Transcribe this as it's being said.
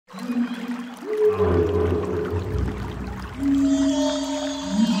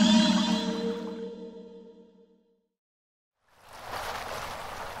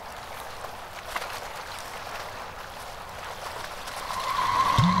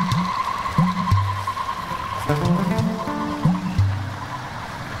An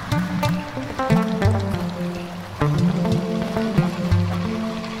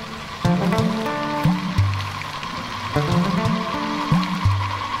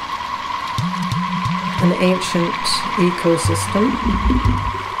ancient ecosystem.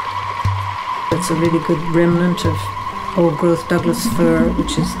 It's a really good remnant of old-growth Douglas fir,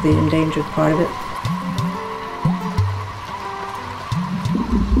 which is the endangered part of it.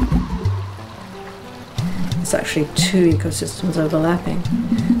 It's actually two ecosystems overlapping.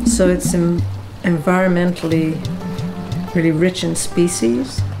 So it's environmentally really rich in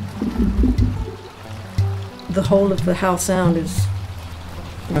species. The whole of the Howe Sound is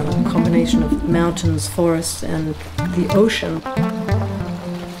a combination of mountains, forests, and the ocean.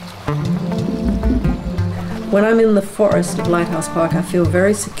 When I'm in the forest of Lighthouse Park, I feel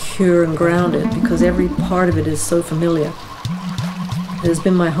very secure and grounded because every part of it is so familiar. It has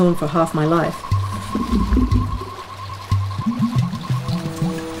been my home for half my life.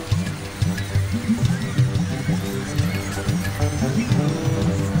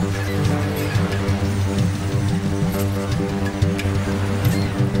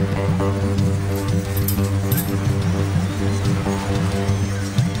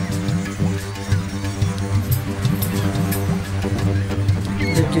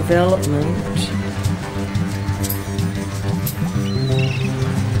 Development,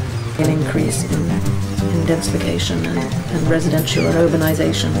 an increase in densification and residential and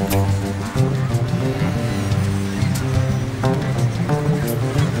urbanization.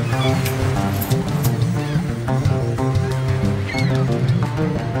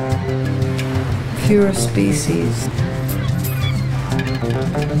 Fewer species.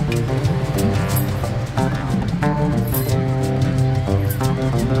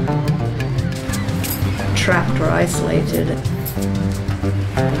 Trapped or isolated.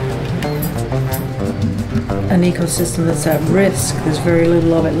 An ecosystem that's at risk, there's very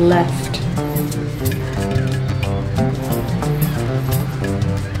little of it left.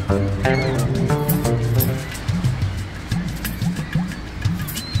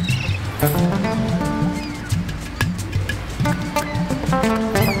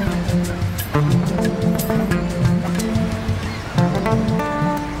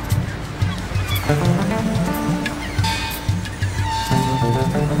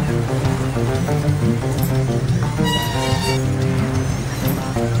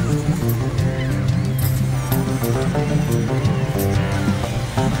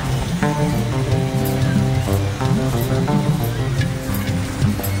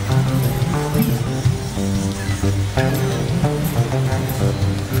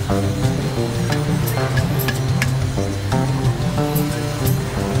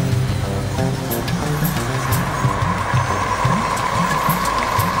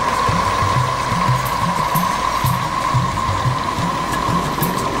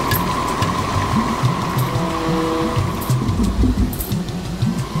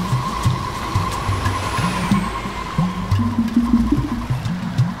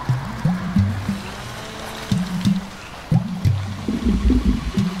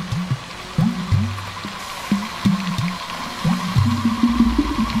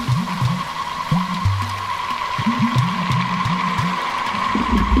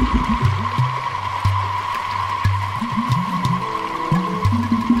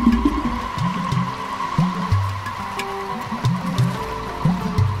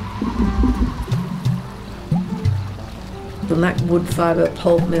 When that wood fibre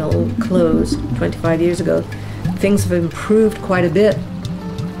pulp mill closed 25 years ago, things have improved quite a bit.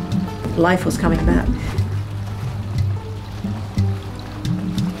 Life was coming back.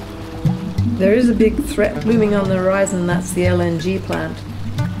 There is a big threat looming on the horizon, and that's the LNG plant.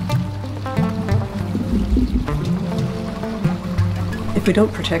 If we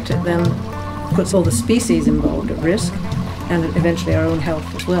don't protect it, then it puts all the species involved at risk, and eventually our own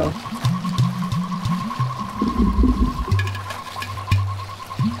health as well.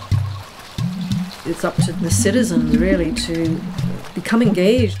 It's up to the citizens, really, to become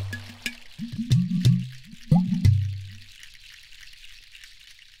engaged.